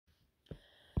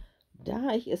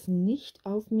Da ich es nicht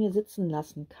auf mir sitzen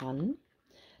lassen kann,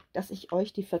 dass ich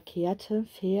euch die verkehrte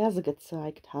Ferse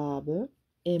gezeigt habe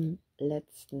im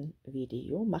letzten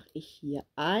Video, mache ich hier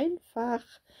einfach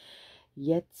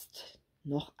jetzt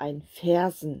noch ein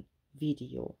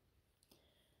Fersenvideo.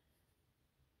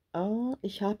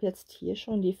 Ich habe jetzt hier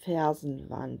schon die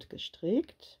Fersenwand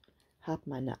gestrickt, habe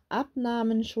meine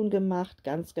Abnahmen schon gemacht,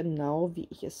 ganz genau wie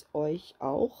ich es euch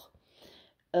auch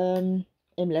im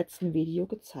letzten Video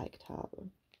gezeigt habe.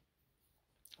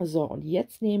 So, und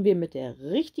jetzt nehmen wir mit der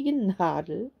richtigen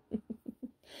Nadel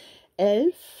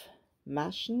 11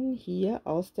 Maschen hier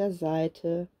aus der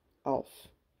Seite auf.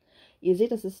 Ihr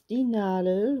seht, das ist die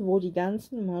Nadel, wo die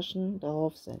ganzen Maschen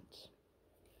drauf sind.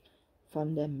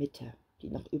 Von der Mitte, die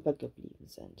noch übergeblieben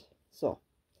sind. So,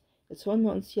 jetzt holen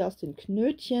wir uns hier aus den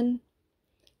Knötchen,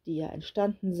 die ja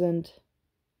entstanden sind,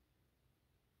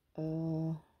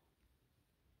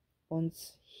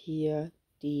 uns hier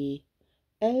die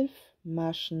 11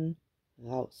 Maschen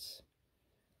raus.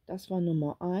 Das war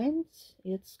Nummer 1.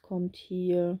 Jetzt kommt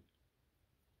hier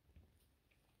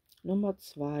Nummer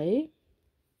 2.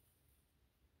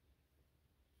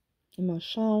 Immer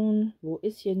schauen, wo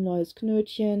ist hier ein neues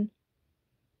Knötchen.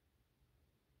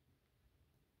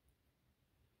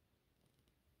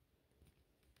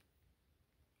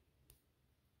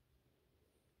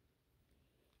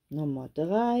 Nummer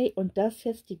 3 und das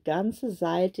jetzt die ganze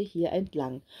Seite hier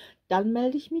entlang. Dann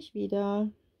melde ich mich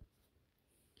wieder.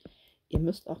 Ihr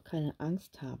müsst auch keine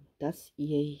Angst haben, dass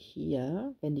ihr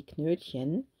hier, wenn die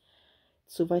Knötchen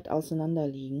zu weit auseinander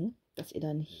liegen, dass ihr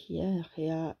dann hier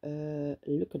nachher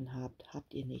Lücken habt.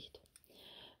 Habt ihr nicht.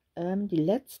 Die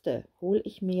letzte hole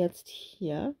ich mir jetzt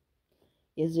hier.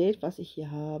 Ihr seht, was ich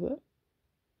hier habe.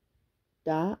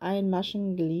 Da ein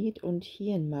Maschenglied und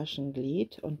hier ein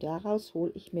Maschenglied, und daraus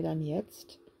hole ich mir dann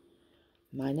jetzt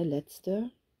meine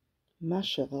letzte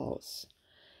Masche raus.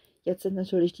 Jetzt sind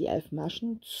natürlich die 11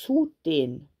 Maschen zu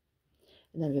den,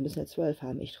 nein, wir müssen ja 12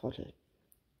 haben, ich Trottel.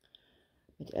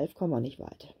 Mit 11 kommen wir nicht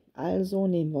weit. Also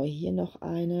nehmen wir hier noch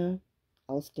eine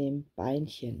aus dem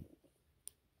Beinchen.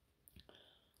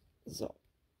 So.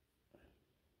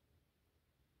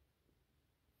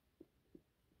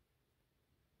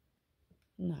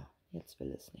 Na, jetzt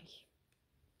will es nicht.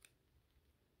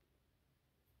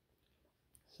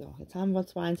 So, jetzt haben wir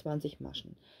 22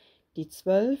 Maschen. Die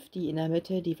 12, die in der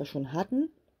Mitte, die wir schon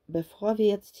hatten, bevor wir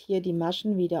jetzt hier die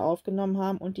Maschen wieder aufgenommen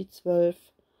haben, und die 12,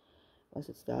 was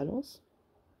ist jetzt da los?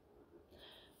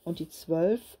 Und die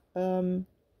 12,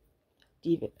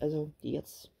 die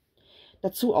jetzt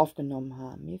dazu aufgenommen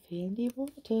haben. Mir fehlen die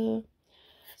Worte.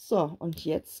 So, und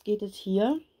jetzt geht es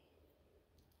hier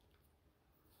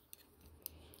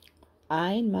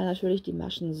einmal natürlich die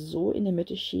Maschen so in die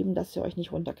Mitte schieben, dass ihr euch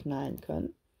nicht runterknallen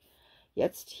könnt.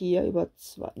 Jetzt hier über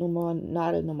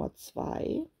Nadel Nummer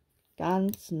 2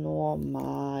 ganz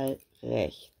normal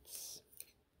rechts.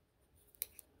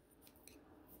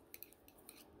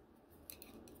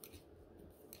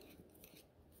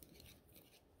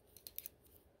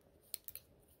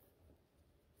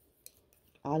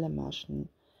 Alle Maschen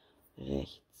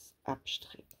rechts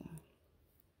abstricken.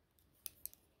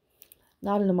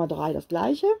 Nadel Nummer 3 das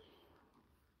gleiche.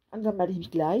 Und dann melde ich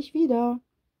mich gleich wieder.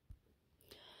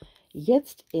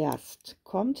 Jetzt erst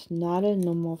kommt Nadel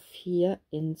Nummer 4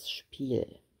 ins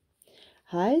Spiel.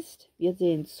 Heißt, wir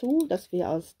sehen zu, dass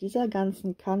wir aus dieser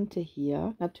ganzen Kante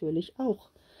hier natürlich auch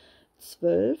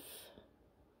 12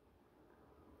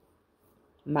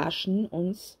 Maschen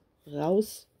uns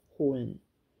rausholen.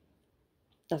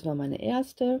 Das war meine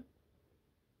erste.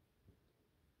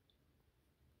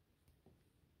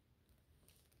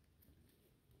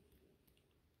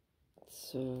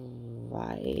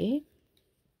 Zwei.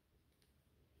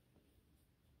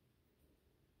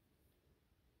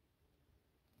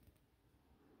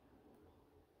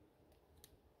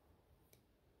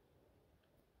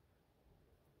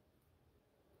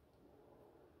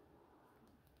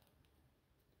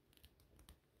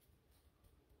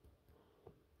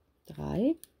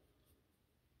 Drei.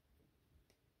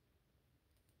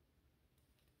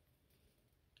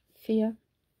 Vier.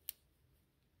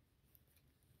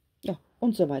 Ja,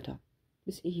 und so weiter.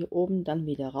 Bis ihr hier oben dann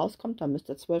wieder rauskommt, dann müsst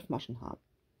ihr 12 Maschen haben.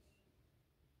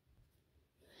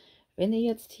 Wenn ihr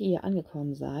jetzt hier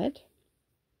angekommen seid,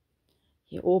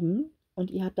 hier oben,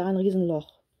 und ihr habt da ein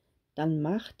Riesenloch, dann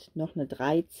macht noch eine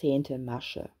 13.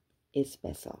 Masche. Ist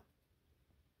besser.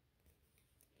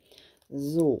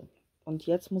 So, und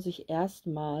jetzt muss ich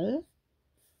erstmal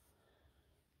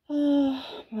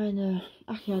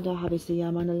ach ja, da habe ich sie ja,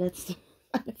 meine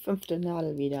 5.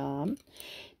 Nadel wieder haben.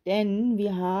 Denn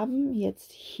wir haben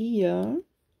jetzt hier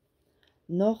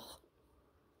noch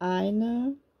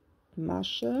eine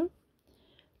Masche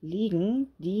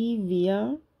liegen, die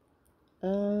wir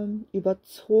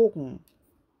überzogen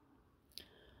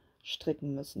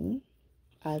stricken müssen,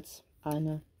 als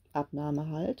eine Abnahme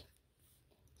halt.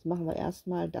 Jetzt machen wir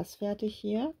erstmal das fertig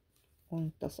hier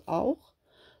und das auch.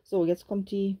 So, jetzt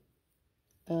kommt die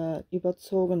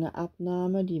überzogene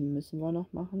Abnahme, die müssen wir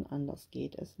noch machen, anders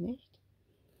geht es nicht,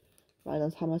 weil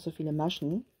sonst haben wir so viele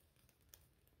Maschen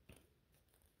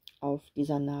auf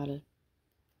dieser Nadel.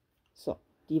 So,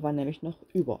 die war nämlich noch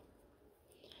über.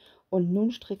 Und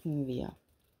nun stricken wir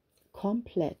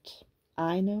komplett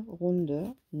eine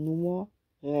Runde nur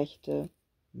rechte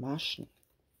Maschen.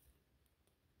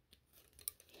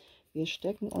 Wir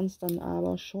stecken uns dann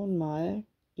aber schon mal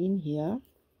ihn hier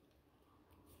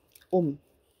um.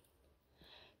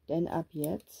 Denn ab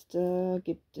jetzt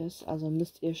gibt es, also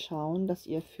müsst ihr schauen, dass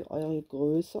ihr für eure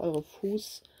Größe, eure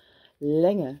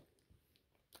Fußlänge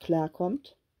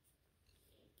klarkommt.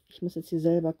 Ich muss jetzt hier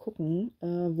selber gucken,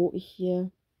 wo ich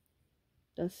hier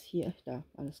das hier, da,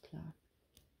 alles klar.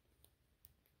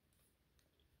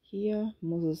 Hier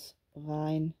muss es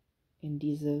rein in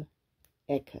diese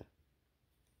Ecke.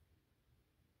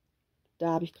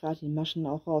 Da habe ich gerade die Maschen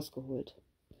auch rausgeholt.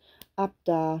 Ab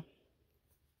da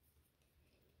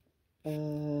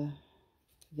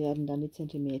werden dann die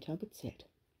Zentimeter gezählt.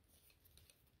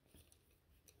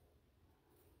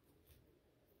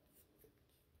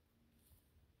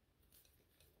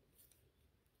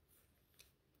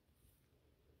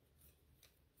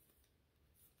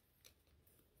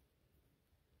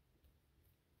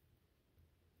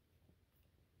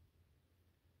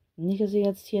 Nicht, dass ihr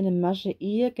jetzt hier eine Masche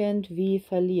irgendwie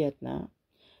verliert, ne?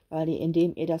 Weil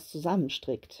indem ihr das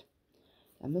zusammenstrickt.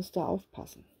 Da müsst ihr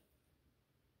aufpassen.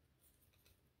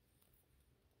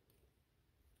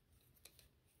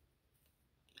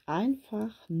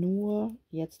 Einfach nur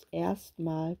jetzt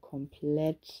erstmal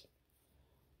komplett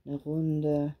eine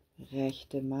Runde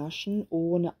rechte Maschen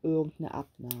ohne irgendeine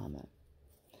Abnahme.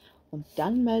 Und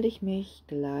dann melde ich mich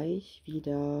gleich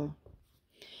wieder.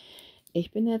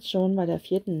 Ich bin jetzt schon bei der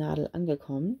 4. Nadel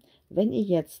angekommen. Wenn ihr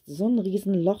jetzt so ein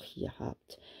riesen Loch hier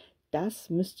habt, das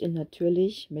müsst ihr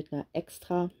natürlich mit einer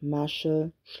extra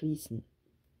Masche schließen.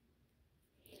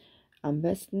 Am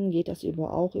besten geht das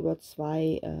auch über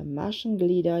 2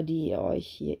 Maschenglieder, die ihr euch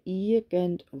hier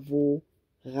irgendwo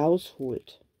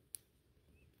rausholt.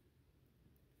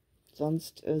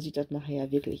 Sonst sieht das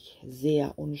nachher wirklich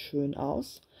sehr unschön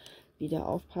aus. Wieder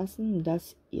aufpassen,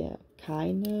 dass ihr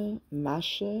keine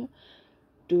Masche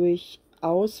durch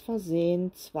aus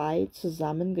Versehen 2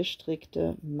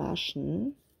 zusammengestrickte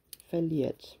Maschen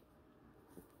verliert.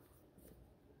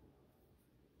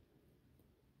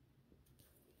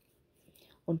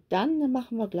 Und dann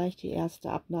machen wir gleich die erste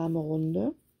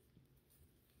Abnahmerunde,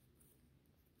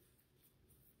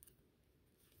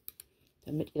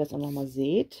 damit ihr das auch noch mal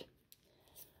seht.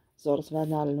 So, das war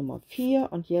Nadel Nummer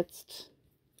 4 und jetzt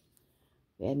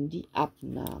werden die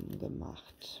Abnahmen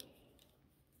gemacht.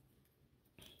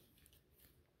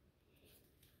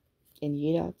 In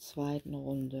jeder zweiten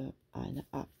Runde eine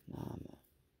Abnahme.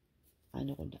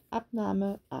 Eine Runde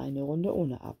Abnahme, eine Runde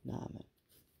ohne Abnahme.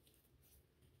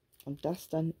 Und das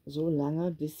dann so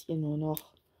lange, bis ihr nur noch,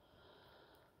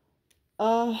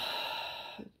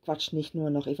 Quatsch, nicht nur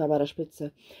noch, ich war bei der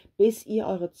Spitze, bis ihr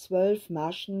eure 12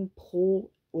 Maschen pro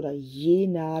oder je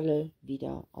Nadel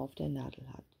wieder auf der Nadel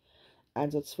habt.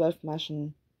 Also 12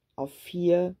 Maschen auf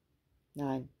 4,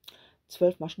 nein,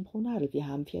 12 Maschen pro Nadel. Wir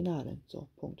haben 4 Nadeln. So,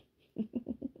 Punkt.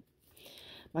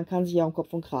 Man kann sich ja um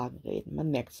Kopf und Kragen reden. Man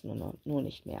merkt es nur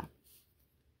nicht mehr.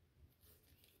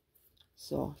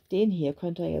 So, den hier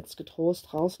könnt ihr jetzt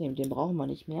getrost rausnehmen. Den brauchen wir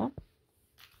nicht mehr.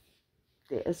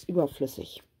 Der ist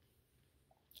überflüssig.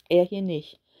 Er hier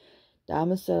nicht. Da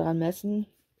müsst ihr dran messen.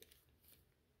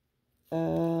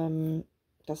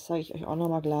 Das zeige ich euch auch noch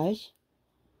mal gleich,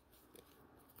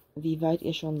 wie weit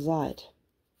ihr schon seid.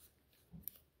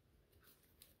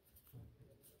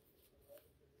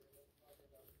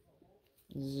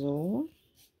 So.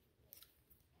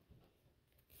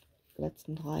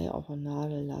 Letzten 3 auf der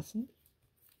Nadel lassen.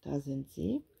 Da sind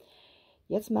sie.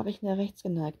 Jetzt mache ich eine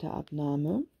rechtsgeneigte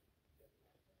Abnahme.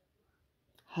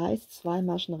 Heißt 2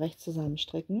 Maschen rechts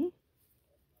zusammenstricken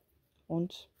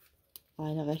und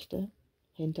eine rechte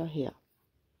hinterher.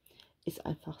 Ist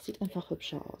einfach, sieht einfach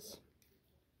hübscher aus.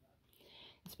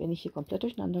 Jetzt bin ich hier komplett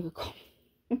durcheinander gekommen.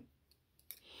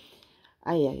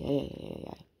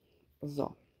 Eieieiei.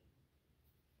 So.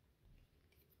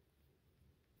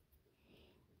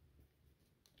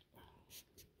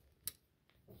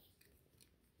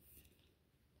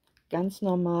 Ganz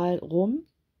normal rum.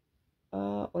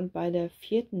 Und bei der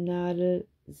 4. Nadel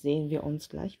sehen wir uns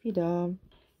gleich wieder.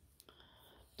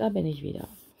 da bin ich wieder.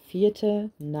 4.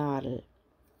 Nadel.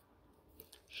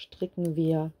 Stricken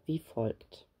wir wie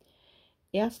folgt.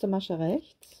 Erste Masche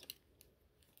rechts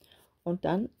und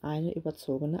dann eine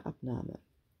überzogene Abnahme.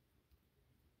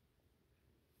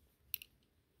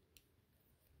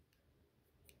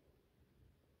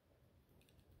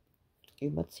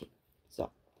 Überziehen. So,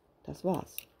 das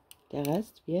war's. Der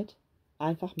Rest wird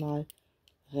einfach mal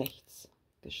rechts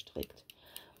gestrickt.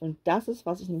 Und das ist,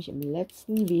 was ich nämlich im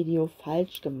letzten Video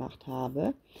falsch gemacht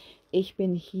habe. Ich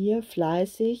bin hier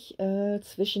fleißig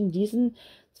zwischen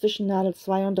Nadel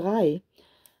 2 und 3,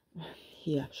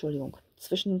 hier, Entschuldigung,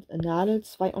 zwischen Nadel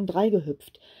 2 und 3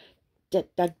 gehüpft.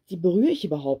 Die berühre ich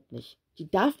überhaupt nicht. Die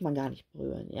darf man gar nicht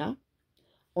berühren, ja.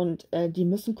 Und die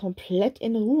müssen komplett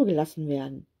in Ruhe gelassen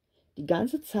werden. Die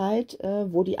ganze Zeit,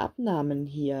 wo die Abnahmen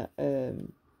hier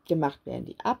gemacht werden.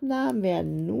 Die Abnahmen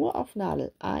werden nur auf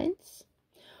Nadel 1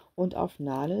 und auf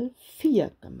Nadel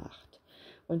 4 gemacht.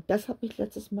 Und das habe ich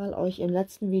letztes Mal euch im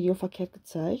letzten Video verkehrt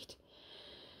gezeigt.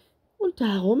 Und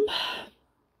darum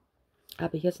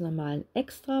habe ich jetzt nochmal ein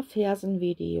extra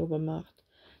Fersenvideo gemacht,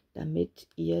 damit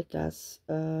ihr das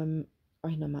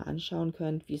euch nochmal anschauen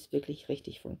könnt, wie es wirklich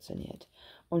richtig funktioniert.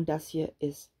 Und das hier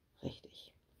ist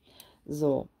richtig.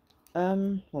 So,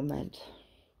 Moment.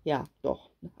 Ja, doch.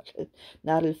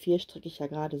 Nadel 4 stricke ich ja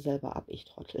gerade selber ab, ich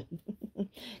Trottel.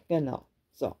 Genau,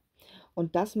 so.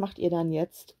 Und das macht ihr dann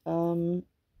jetzt,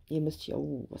 ihr müsst hier,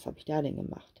 oh, was habe ich da denn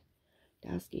gemacht?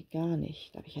 Das geht gar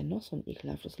nicht. Da habe ich ja noch so ein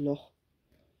ekelhaftes Loch.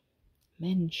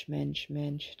 Mensch, Mensch,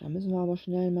 Mensch. Da müssen wir aber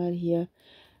schnell mal hier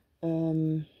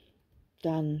dann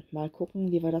mal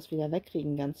gucken, wie wir das wieder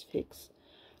wegkriegen, ganz fix.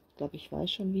 Ich glaube, ich weiß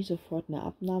schon wie. Sofort eine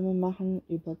Abnahme machen,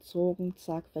 überzogen,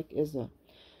 zack, weg ist sie.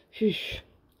 Hüsch,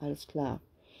 alles klar.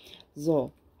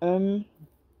 So,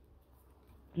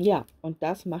 ja, und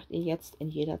das macht ihr jetzt in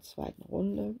jeder zweiten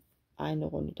Runde. Eine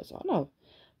Runde das auch noch.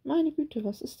 Meine Güte,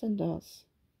 was ist denn das?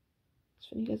 Das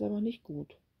finde ich jetzt aber nicht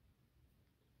gut.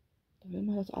 Da will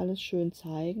man das alles schön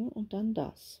zeigen und dann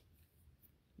das.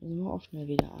 Müssen wir auch schnell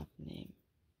wieder abnehmen.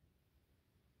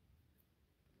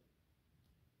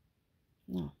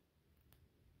 Na.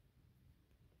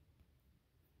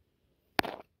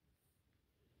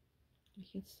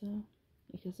 Ich jetzt da,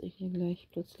 nicht, dass ich hier gleich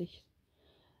plötzlich,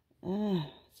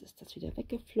 jetzt ist das wieder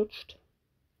weggeflutscht.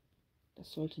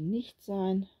 Das sollte nicht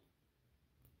sein.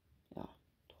 Ja,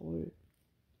 toll.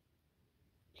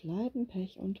 Bleiben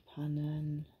Pech und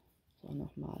Pannen. So,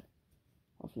 nochmal.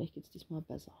 Hoffentlich geht es diesmal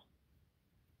besser.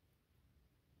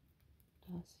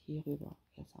 Das hier rüber.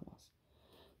 Jetzt haben wir es.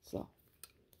 So.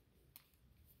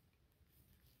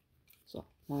 So,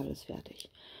 Nadel ist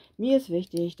fertig. Mir ist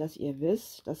wichtig, dass ihr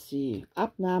wisst, dass die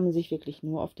Abnahmen sich wirklich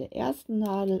nur auf der ersten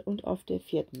Nadel und auf der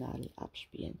vierten Nadel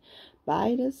abspielen.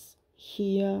 Beides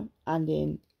hier an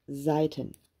den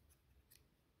Seiten.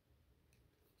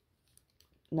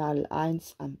 Nadel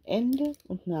 1 am Ende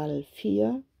und Nadel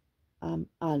 4 am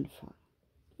Anfang.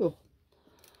 So.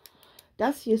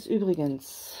 Das hier ist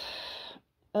übrigens,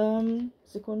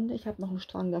 Sekunde, ich habe noch einen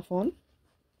Strang davon.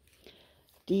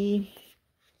 Die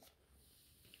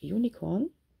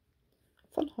Unicorn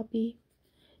von Hobby,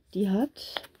 die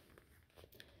hat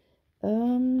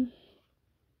 75%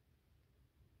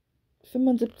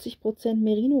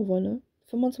 Merino-Wolle,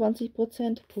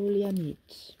 25%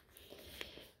 Polyamid.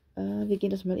 Wir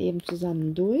gehen das mal eben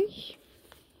zusammen durch.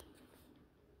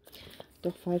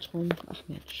 Doch falsch rum. Ach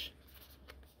Mensch.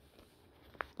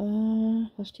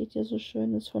 Was steht hier so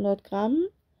schön? Ist 100 Gramm,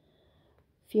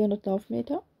 400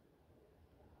 Laufmeter.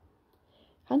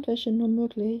 Handwäsche nur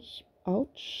möglich.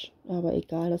 Autsch. Aber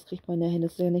egal, das kriegt man ja hin.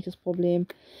 Das ist ja nicht das Problem.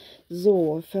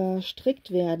 So,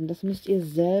 verstrickt werden. Das müsst ihr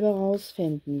selber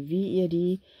rausfinden, wie ihr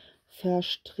die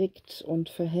verstrickt und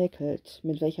verhäkelt.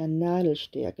 Mit welcher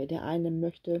Nadelstärke. Der eine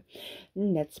möchte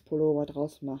einen Netzpullover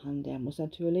draus machen. Der muss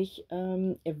natürlich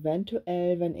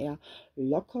eventuell, wenn er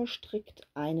locker strickt,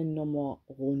 eine Nummer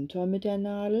runter mit der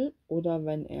Nadel. Oder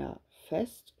wenn er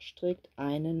fest strickt,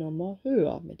 eine Nummer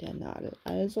höher mit der Nadel.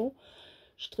 Also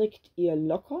strickt ihr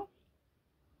locker,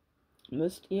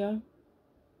 müsst ihr,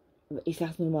 ich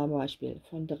sage es nur mal ein Beispiel,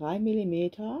 von 3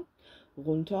 mm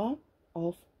runter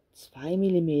auf 2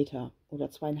 mm oder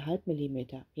 2,5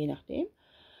 mm, je nachdem.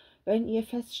 Wenn ihr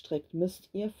fest strickt, müsst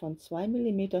ihr von 2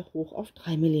 mm hoch auf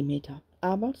 3 mm.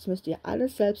 Aber das müsst ihr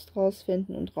alles selbst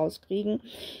rausfinden und rauskriegen.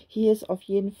 Hier ist auf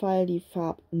jeden Fall die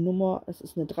Farbnummer, es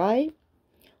ist eine 3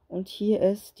 und hier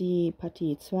ist die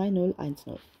Partie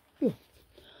 2010. Ja.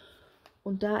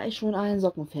 Und da ich schon einen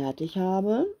Socken fertig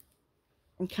habe,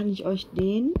 kann ich euch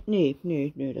den... Nee,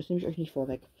 das nehme ich euch nicht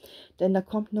vorweg. Denn da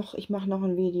kommt noch, ich mache noch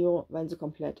ein Video, wenn sie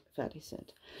komplett fertig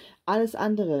sind. Alles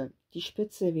andere die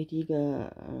Spitze, wie die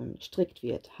gestrickt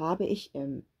wird, habe ich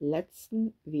im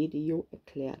letzten Video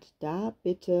erklärt. Da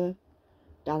bitte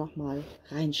da nochmal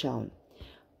reinschauen.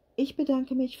 Ich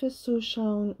bedanke mich fürs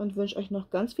Zuschauen und wünsche euch noch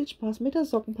ganz viel Spaß mit der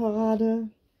Sockenparade.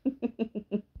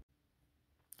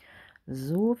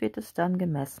 So wird es dann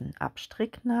gemessen. Ab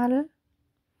Stricknadel,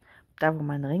 da wo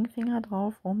mein Ringfinger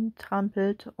drauf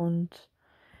rumtrampelt, und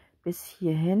bis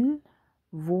hierhin,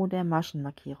 wo der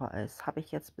Maschenmarkierer ist, habe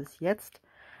ich jetzt bis jetzt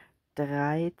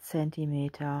 3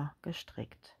 cm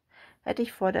gestrickt. Hätte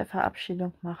ich vor der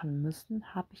Verabschiedung machen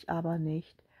müssen, habe ich aber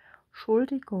nicht.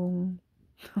 Entschuldigung.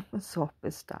 So,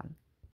 bis dann.